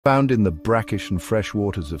Found in the brackish and fresh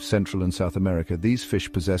waters of Central and South America, these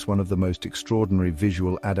fish possess one of the most extraordinary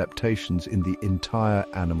visual adaptations in the entire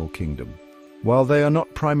animal kingdom. While they are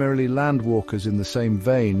not primarily land walkers in the same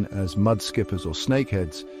vein as mudskippers or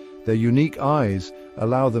snakeheads, their unique eyes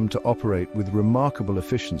allow them to operate with remarkable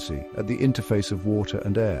efficiency at the interface of water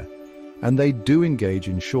and air. And they do engage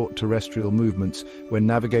in short terrestrial movements when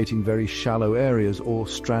navigating very shallow areas or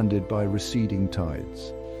stranded by receding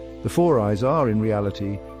tides. The four eyes are, in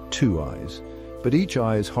reality, two eyes, but each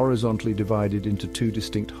eye is horizontally divided into two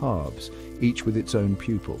distinct halves, each with its own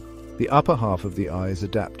pupil. The upper half of the eye is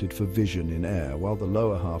adapted for vision in air, while the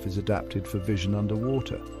lower half is adapted for vision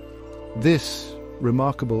underwater. This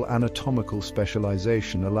remarkable anatomical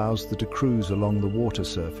specialization allows them to cruise along the water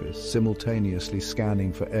surface, simultaneously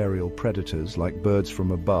scanning for aerial predators like birds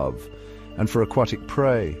from above and for aquatic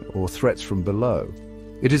prey or threats from below.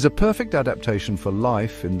 It is a perfect adaptation for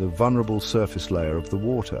life in the vulnerable surface layer of the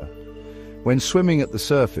water. When swimming at the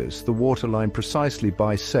surface, the waterline precisely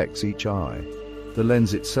bisects each eye. The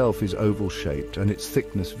lens itself is oval-shaped and its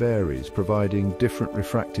thickness varies, providing different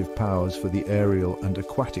refractive powers for the aerial and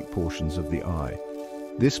aquatic portions of the eye.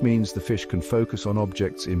 This means the fish can focus on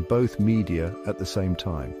objects in both media at the same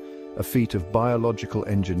time, a feat of biological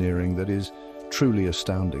engineering that is truly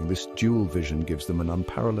astounding. This dual vision gives them an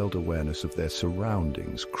unparalleled awareness of their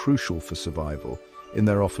surroundings, crucial for survival in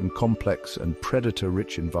their often complex and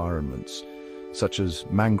predator-rich environments, such as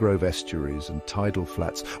mangrove estuaries and tidal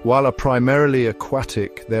flats. While are primarily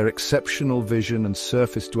aquatic, their exceptional vision and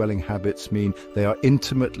surface-dwelling habits mean they are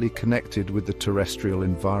intimately connected with the terrestrial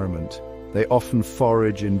environment. They often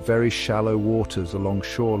forage in very shallow waters along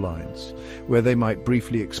shorelines, where they might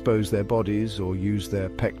briefly expose their bodies or use their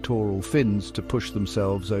pectoral fins to push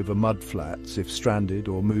themselves over mudflats if stranded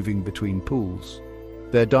or moving between pools.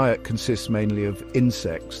 Their diet consists mainly of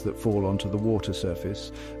insects that fall onto the water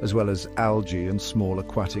surface, as well as algae and small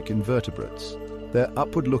aquatic invertebrates. Their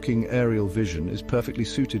upward-looking aerial vision is perfectly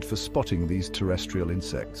suited for spotting these terrestrial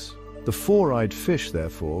insects. The four-eyed fish,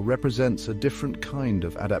 therefore, represents a different kind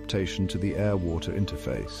of adaptation to the air-water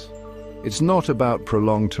interface. It's not about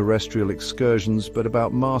prolonged terrestrial excursions, but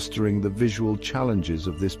about mastering the visual challenges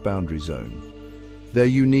of this boundary zone. Their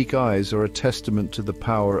unique eyes are a testament to the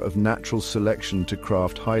power of natural selection to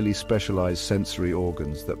craft highly specialized sensory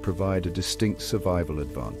organs that provide a distinct survival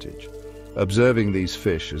advantage. Observing these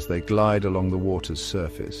fish as they glide along the water's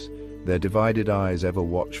surface, their divided eyes ever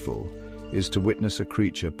watchful, is to witness a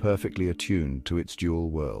creature perfectly attuned to its dual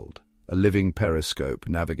world, a living periscope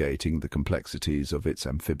navigating the complexities of its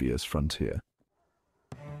amphibious frontier.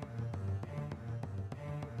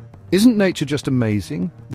 Isn't nature just amazing?